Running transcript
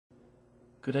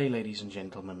Good day, ladies and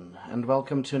gentlemen, and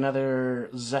welcome to another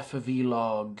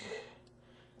ZaffaVLOG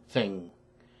thing.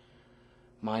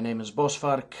 My name is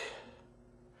Bosvark,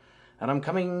 and I'm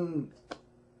coming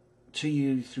to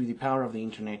you through the power of the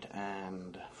internet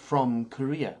and from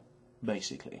Korea,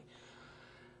 basically.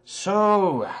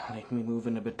 So, let me move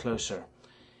in a bit closer.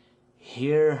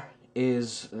 Here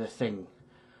is the thing.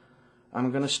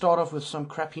 I'm going to start off with some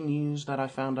crappy news that I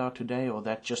found out today, or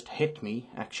that just hit me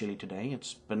actually today.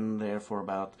 It's been there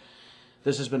for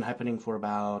this has been happening for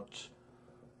about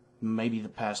maybe the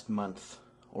past month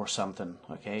or something,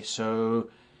 okay? So,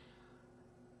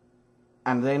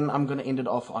 and then I'm going to end it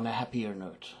off on a happier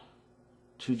note,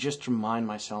 to just remind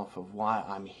myself of why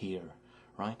I'm here,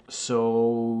 right?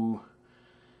 So,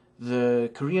 the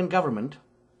Korean government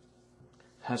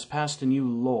has passed a new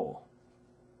law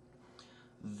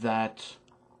that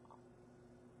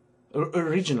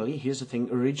originally, here's the thing,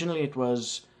 originally it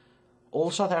was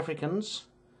all South Africans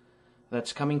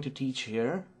that's coming to teach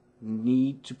here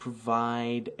need to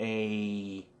provide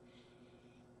a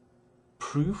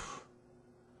proof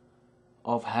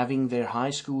of having their high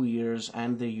school years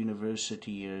and their university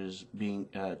years being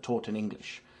taught in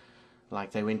English.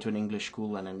 Like they went to an English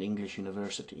school and an English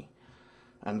university.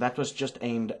 And that was just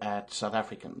aimed at South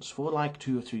Africans for like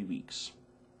 2 or 3 weeks.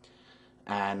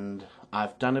 And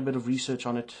I've done a bit of research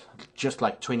on it just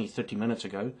like 20-30 minutes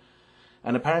ago,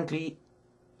 and apparently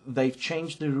they've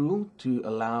changed the rule to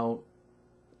allow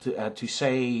to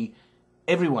say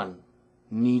everyone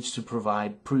needs to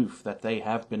provide proof that they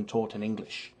have been taught in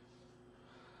English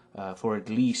for at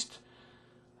least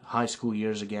high school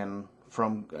years, again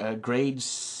from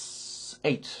grades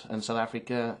 8 in South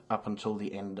Africa up until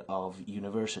the end of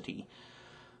university.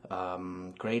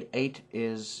 Grade 8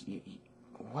 is...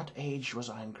 What age was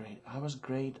I in grade? I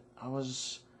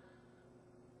was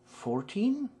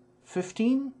 14?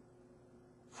 15?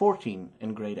 14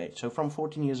 in grade 8. So from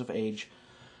 14 years of age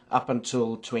up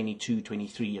until 22,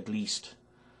 23 at least,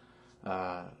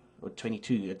 or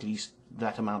 22 at least,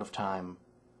 that amount of time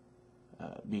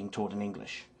being taught in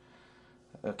English.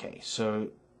 Okay, so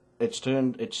it's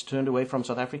turned away from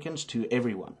South Africans to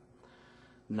everyone.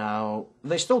 Now,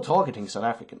 they're still targeting South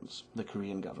Africans, the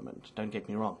Korean government, don't get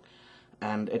me wrong.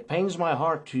 And it pains my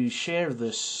heart to share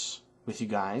this with you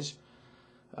guys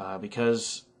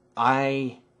because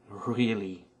I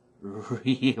really,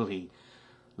 really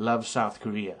love South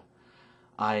Korea.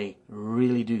 I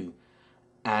really do.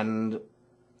 And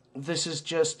this is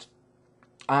just,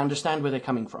 I understand where they're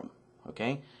coming from,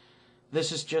 okay?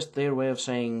 This is just their way of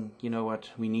saying, you know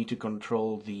what, we need to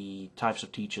control the types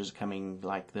of teachers coming,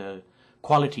 like the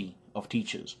quality of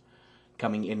teachers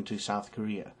coming into South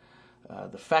Korea.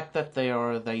 The fact that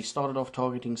they started off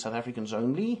targeting South Africans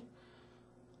only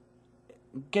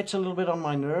gets a little bit on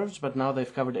my nerves, but now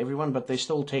they've covered everyone, but they're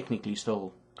still technically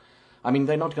I mean,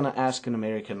 they're not going to ask an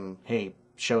American, hey,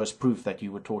 show us proof that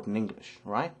you were taught in English,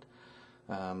 right?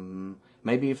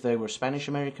 Maybe if they were Spanish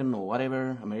American or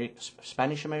whatever,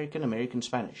 Spanish American, American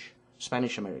Spanish,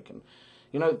 Spanish American,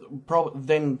 you know,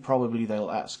 then probably they'll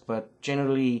ask, but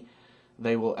generally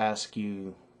they will ask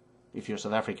you, if you're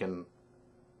South African,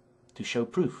 to show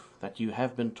proof that you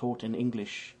have been taught in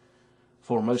English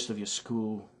for most of your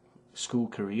school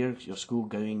career, your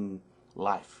school-going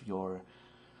life, your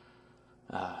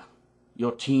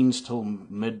teens till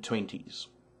mid-20s.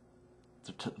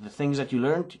 The things that you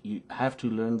learned, you have to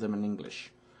learn them in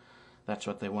English. That's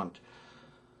what they want.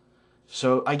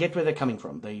 So I get where they're coming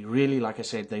from. They really, like I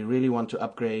said, they really want to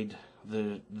upgrade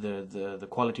the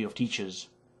quality of teachers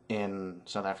in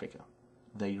South Africa.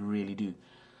 They really do.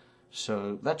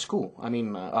 So that's cool. I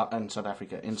mean, in South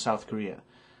Africa, in South Korea.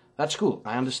 That's cool.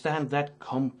 I understand that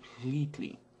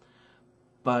completely.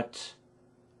 But,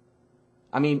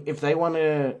 I mean, if they want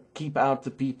to keep out the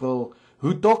people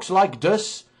who talks like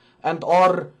this and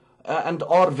are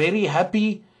very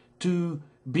happy to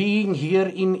being here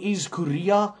in East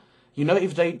Korea, you know,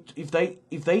 if they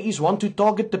is want to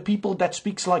target the people that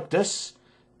speaks like this,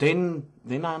 then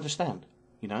I understand.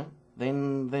 You know,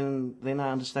 then I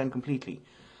understand completely.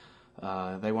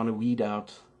 They want to weed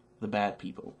out the bad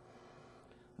people.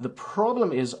 The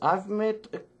problem is, I've met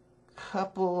a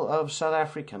couple of South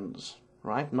Africans,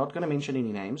 right? Not going to mention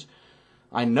any names.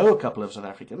 I know a couple of South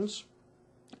Africans.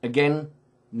 Again,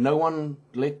 no one,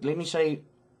 let me say,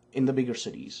 in the bigger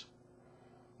cities.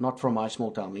 Not from my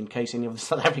small town, in case any of the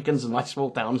South Africans in my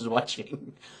small town is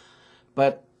watching.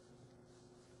 But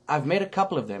I've met a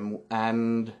couple of them,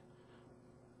 and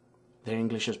their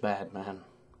English is bad, man.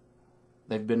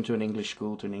 They've been to an English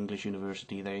school, to an English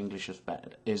university. Their English is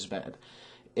bad.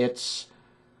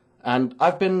 And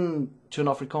I've been to an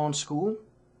Afrikaans school.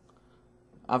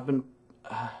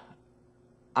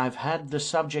 I've had the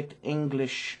subject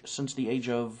English since the age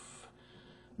of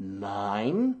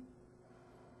 9,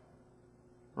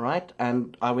 right?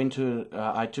 And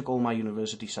I took all my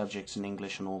university subjects in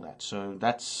English and all that. So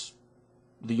that's,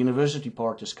 the university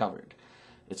part is covered.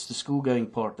 It's the school-going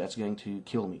part that's going to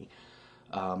kill me.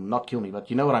 Not kill me, but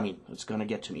you know what I mean. It's going to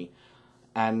get to me.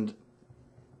 And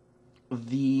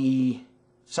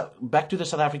back to the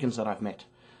South Africans that I've met.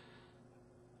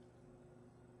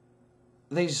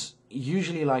 There's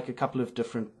usually like a couple of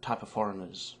different type of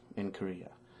foreigners in Korea.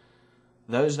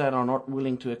 Those that are not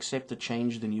willing to accept the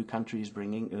change the new country is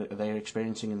bringing, they're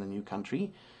experiencing in the new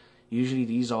country. Usually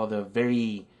these are the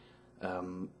very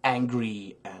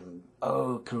angry and,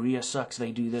 oh, Korea sucks,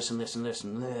 they do this and this and this,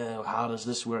 and how does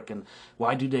this work, and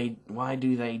why do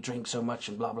they drink so much,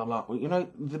 and blah blah blah. You know,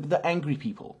 the angry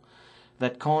people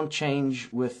that can't change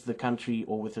with the country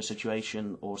or with the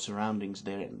situation or surroundings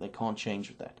they're in. They can't change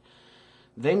with that.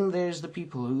 Then there's the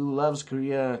people who loves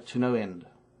Korea to no end.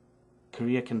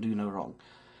 Korea can do no wrong.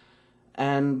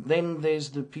 And then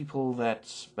there's the people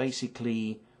that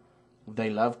basically, they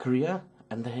love Korea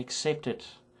and they accept it.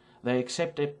 They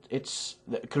accept it.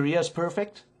 Korea is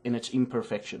perfect in its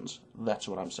imperfections. That's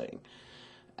what I'm saying.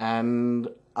 And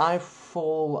I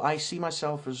see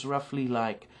myself as roughly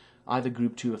like either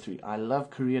group 2 or 3. I love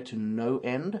Korea to no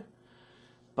end,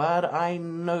 but I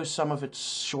know some of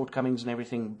its shortcomings and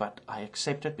everything, but I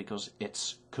accept it because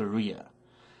it's Korea.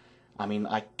 I mean,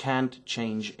 I can't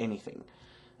change anything.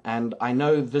 And I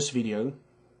know this video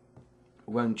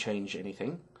won't change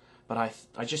anything, but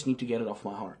I just need to get it off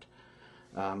my heart.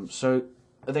 So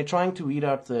they're trying to weed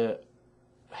out the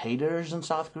haters in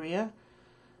South Korea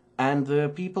and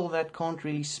the people that can't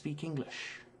really speak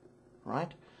English,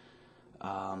 right?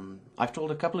 I've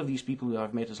told a couple of these people who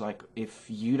I've met, is like, if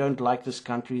you don't like this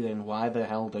country, then why the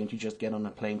hell don't you just get on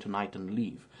a plane tonight and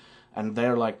leave? And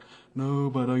they're like, no,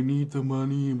 but I need the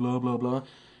money, blah, blah, blah.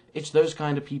 It's those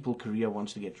kind of people Korea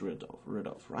wants to get rid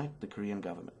of, right? The Korean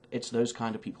government. It's those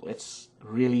kind of people. It's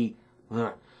really,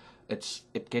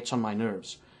 it gets on my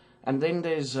nerves. And then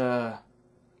there's the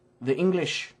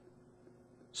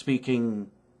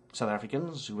English-speaking South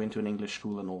Africans who went to an English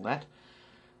school and all that.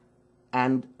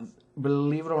 And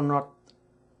believe it or not,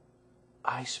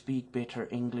 I speak better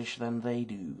English than they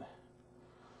do.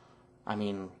 I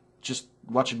mean, just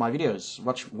watch my videos.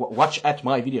 Watch at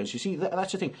my videos. You see,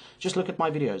 that's the thing. Just look at my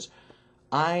videos.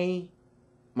 My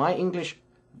English,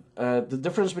 the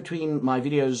difference between my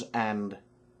videos and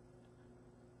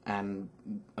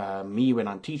me when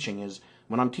I'm teaching is,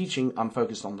 when I'm teaching, I'm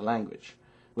focused on the language.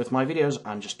 With my videos,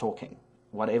 I'm just talking.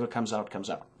 Whatever comes out, comes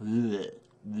out.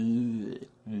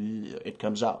 It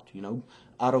comes out, you know,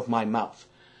 out of my mouth.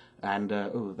 And,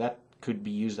 oh, that could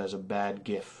be used as a bad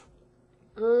gif.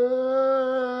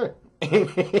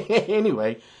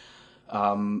 Anyway,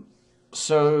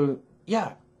 so,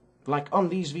 yeah, like on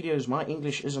these videos, my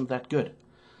English isn't that good.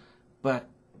 But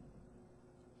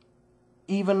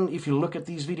even if you look at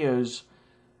these videos,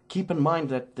 keep in mind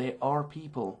that there are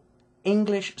people,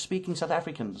 English-speaking South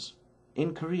Africans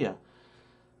in Korea,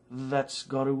 that's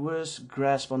got a worse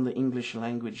grasp on the English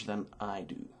language than I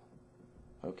do.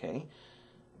 Okay?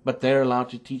 But they're allowed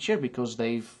to teach here because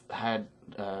they've had,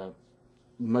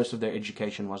 most of their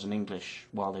education was in English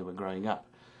while they were growing up.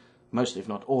 Most, if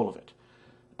not all of it.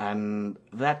 And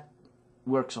that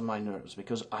works on my nerves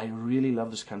because I really love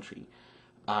this country.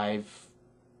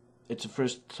 It's the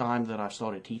first time that I've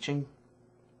started teaching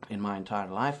in my entire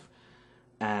life,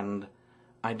 and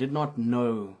I did not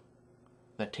know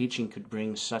that teaching could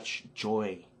bring such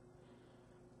joy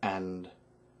and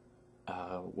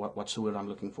what's the word I'm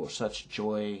looking for? Such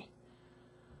joy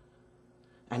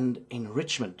and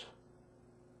enrichment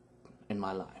in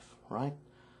my life, right?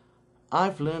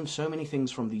 I've learned so many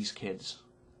things from these kids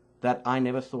that I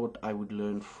never thought I would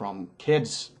learn from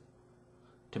kids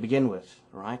to begin with,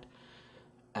 right?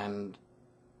 And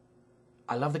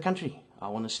I love the country. I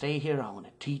want to stay here. I want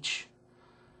to teach.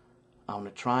 I want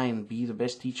to try and be the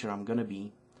best teacher I'm going to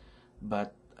be.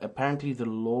 But apparently the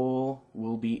law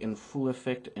will be in full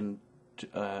effect in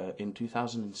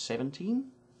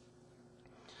 2017.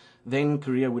 Then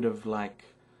Korea would have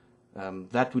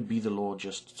that would be the law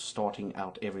just starting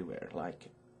out everywhere.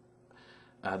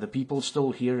 The people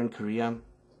still here in Korea,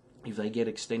 if they get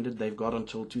extended, they've got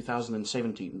until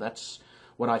 2017. That's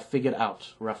what I figured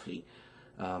out, roughly.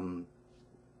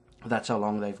 That's how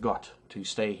long they've got to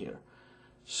stay here.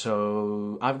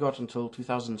 So I've got until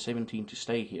 2017 to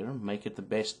stay here, make it the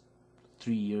best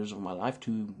 3 years of my life,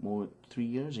 2 more 3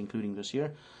 years, including this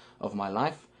year, of my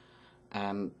life.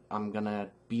 And I'm going to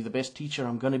be the best teacher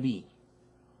I'm going to be.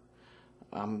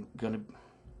 What am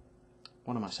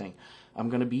I saying? I'm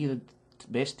going to be the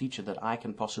best teacher that I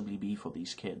can possibly be for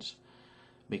these kids,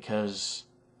 because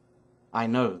I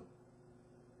know,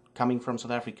 coming from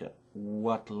South Africa,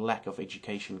 what lack of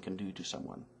education can do to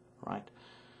someone, right?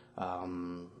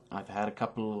 I've had a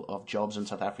couple of jobs in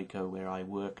South Africa where I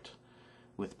worked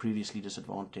with previously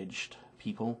disadvantaged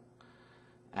people,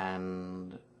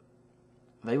 and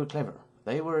they were clever.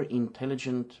 They were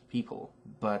intelligent people,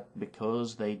 but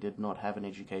because they did not have an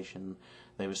education,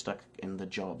 they were stuck in the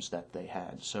jobs that they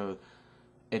had. So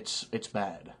it's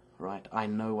bad, right? I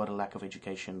know what a lack of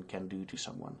education can do to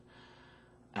someone.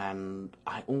 And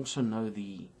I also know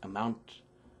the amount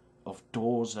of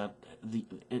doors that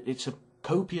it's a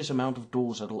copious amount of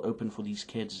doors that will open for these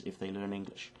kids if they learn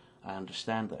English. I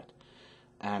understand that.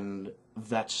 And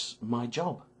that's my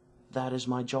job. That is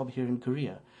my job here in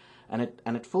Korea. And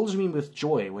it fills me with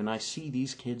joy when I see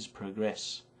these kids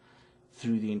progress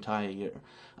through the entire year.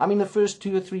 I mean, the first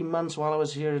 2 or 3 months while I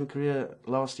was here in Korea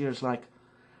last year, it's like,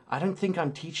 I don't think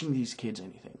I'm teaching these kids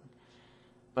anything.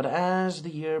 But as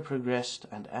the year progressed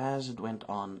and as it went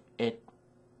on, it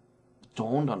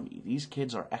dawned on me, these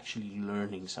kids are actually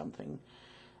learning something.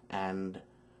 And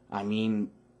I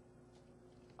mean,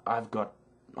 I've got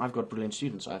brilliant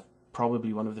students. I'm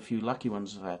probably one of the few lucky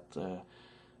ones that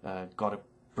got a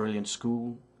brilliant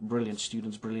school, brilliant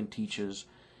students, brilliant teachers.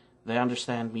 They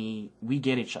understand me. We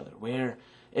get each other. Where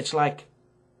it's like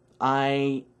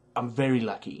I'm very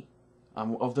lucky.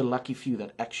 I'm of the lucky few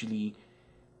that actually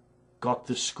got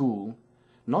the school,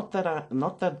 not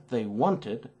that they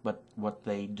wanted, but what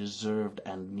they deserved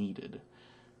and needed.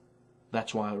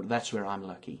 That's where I'm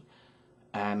lucky.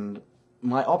 And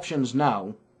my options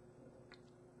now,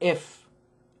 if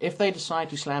they decide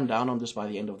to slam down on this by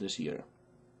the end of this year,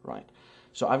 right?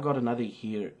 So I've got another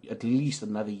year, at least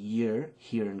another year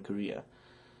here in Korea.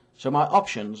 So my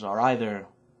options are either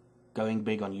going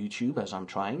big on YouTube, as I'm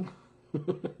trying,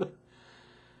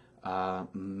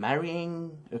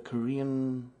 marrying a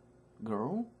Korean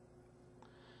girl,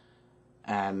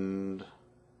 and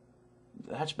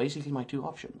that's basically my 2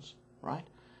 options, right?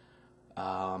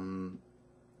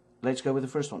 Let's go with the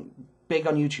first one. Big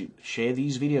on YouTube. Share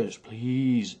these videos.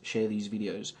 Please share these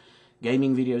videos.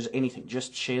 Gaming videos, anything.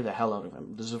 Just share the hell out of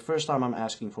them. This is the first time I'm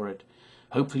asking for it.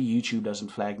 Hopefully YouTube doesn't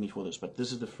flag me for this, but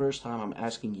this is the first time I'm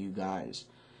asking you guys,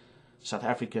 South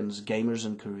Africans, gamers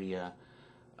in Korea,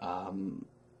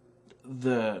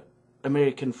 the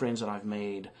American friends that I've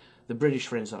made, the British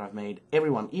friends that I've made,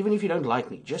 everyone, even if you don't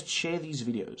like me, just share these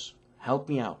videos. Help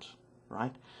me out,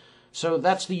 right? So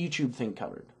that's the YouTube thing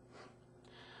covered.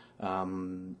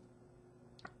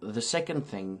 The second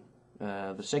thing,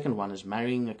 the second one is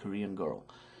marrying a Korean girl.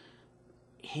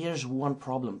 Here's one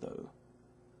problem, though.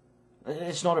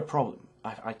 It's not a problem.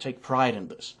 I take pride in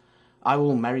this. I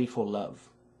will marry for love,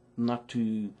 not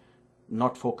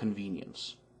for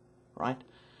convenience, right?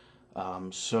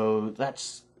 So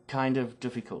that's kind of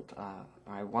difficult.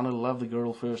 I want to love the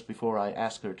girl first before I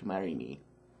ask her to marry me.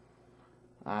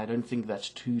 I don't think that's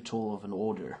too tall of an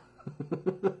order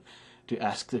to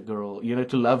ask the girl,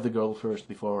 to love the girl first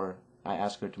before I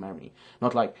ask her to marry me.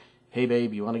 Not like, hey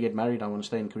babe, you want to get married? I want to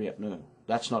stay in Korea. No,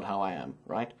 that's not how I am,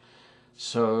 right?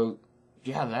 So,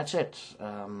 yeah, that's it.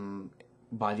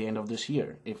 By the end of this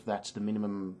year, if that's the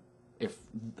minimum,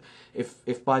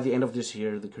 if by the end of this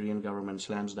year the Korean government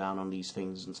slams down on these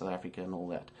things in South Africa and all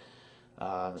that.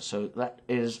 So that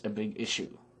is a big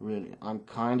issue, really. I'm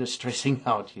kind of stressing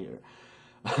out here.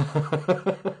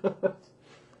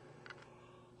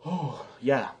 Oh,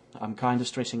 yeah, I'm kind of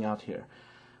stressing out here.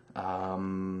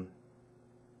 And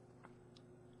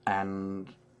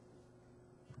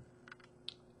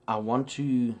I want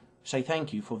to say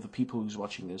thank you for the people who's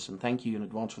watching this, and thank you in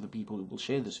advance for the people who will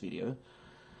share this video.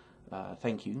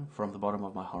 Thank you from the bottom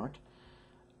of my heart.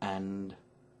 And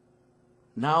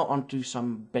now on to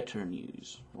some better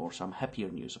news, or some happier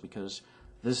news, because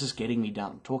this is getting me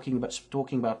down. Talking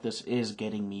about this is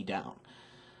getting me down.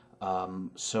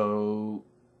 So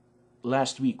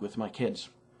last week with my kids,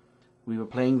 we were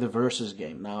playing the Versus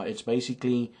game. Now it's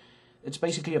basically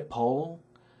a poll.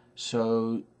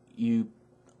 So you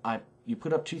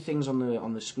put up 2 things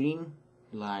on the screen.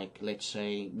 Like, let's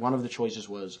say one of the choices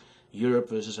was Europe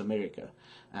versus America,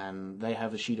 and they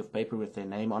have a sheet of paper with their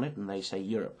name on it, and they say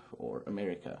Europe or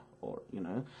America, or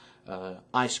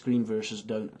ice cream versus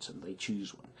donuts, and they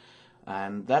choose one.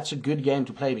 And that's a good game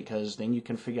to play, because then you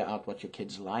can figure out what your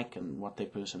kids like and what their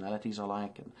personalities are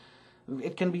like, and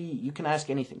it can be, you can ask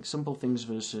anything. Simple things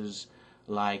versus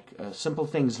simple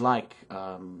things like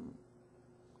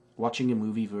watching a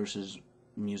movie versus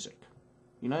music.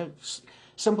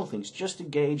 Simple things, just to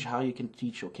gauge how you can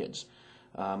teach your kids.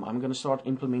 I'm going to start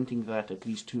implementing that at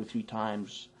least 2 or 3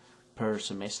 times per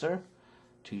semester.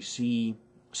 to see,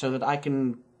 so that I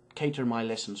can cater my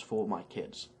lessons for my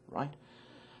kids, right?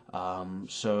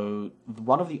 So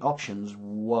one of the options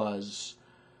was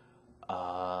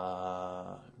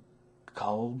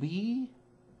Galbi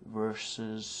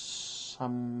versus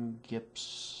some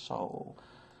Gipsol.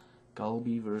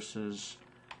 Galbi versus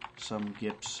some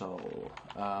Gipsol.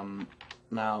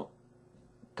 Now,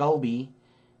 Galbi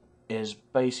is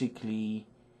basically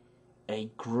a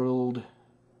grilled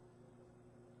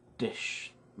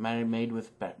dish made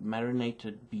with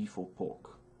marinated beef or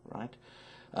pork, right?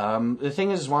 The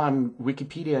thing is, why I'm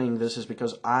Wikipediaing this is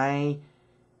because in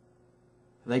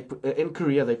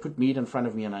Korea they put meat in front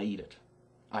of me and I eat it.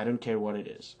 I don't care what it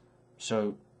is.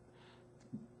 So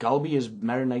Galbi is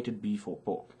marinated beef or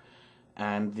pork,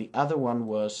 and the other one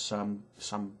was some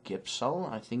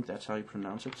Gipsol. I think that's how you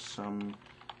pronounce it. Some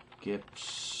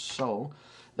Gipsol.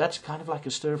 That's kind of like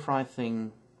a stir fry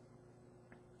thing.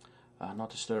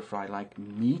 Not a stir fry, like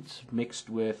meat mixed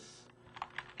with.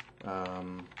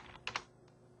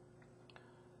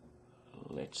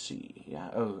 Let's see. Yeah.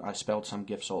 Oh, I spelled some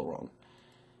Gipsol wrong.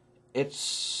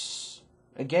 It's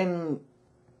again.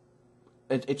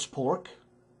 It's pork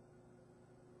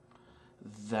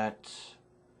that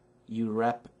you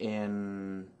wrap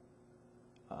in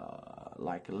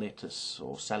like lettuce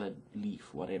or salad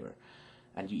leaf, whatever,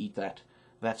 and you eat that.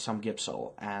 That's some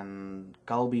Gipsol, and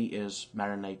Galbi is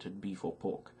marinated beef or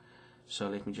pork. So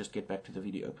let me just get back to the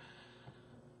video.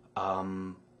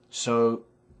 So,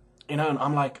 you know, and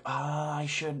I'm like, I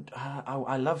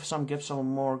love some Gipsol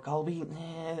more. Galbi,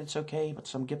 it's okay, but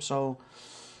some Gipsol,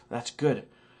 that's good.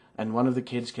 And one of the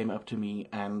kids came up to me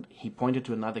and he pointed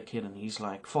to another kid and he's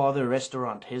like, father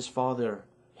restaurant, his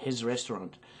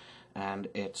restaurant. And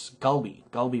it's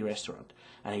Galbi restaurant.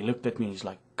 And he looked at me and he's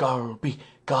like, Galbi.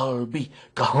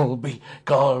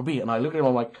 And I looked at him,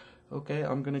 I'm like, okay,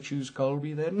 I'm going to choose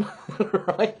Galbi then.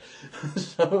 Right?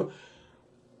 So,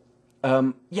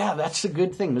 yeah, that's a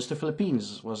good thing. Mr.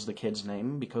 Philippines was the kid's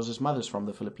name because his mother's from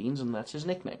the Philippines and that's his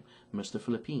nickname, Mr.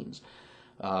 Philippines.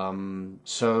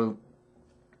 So,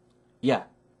 yeah,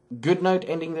 good note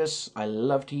ending this. I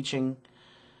love teaching.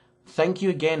 Thank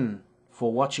you again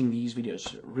for watching these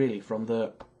videos. Really, from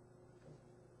the...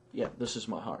 Yeah, this is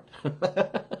my heart.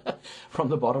 From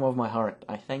the bottom of my heart,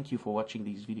 I thank you for watching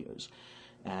these videos.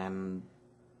 And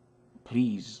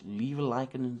please, leave a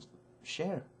like and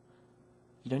share.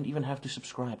 You don't even have to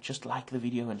subscribe. Just like the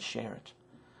video and share it.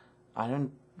 I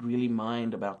don't really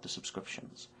mind about the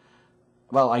subscriptions.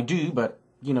 Well, I do, but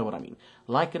you know what I mean.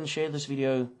 Like and share this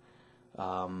video.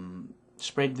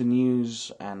 Spread the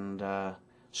news and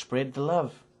spread the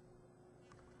love.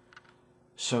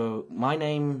 So, my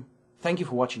name... Thank you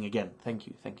for watching again. Thank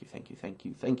you.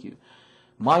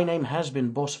 My name has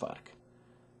been Bosvark.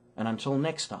 And until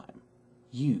next time,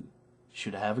 you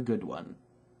should have a good one.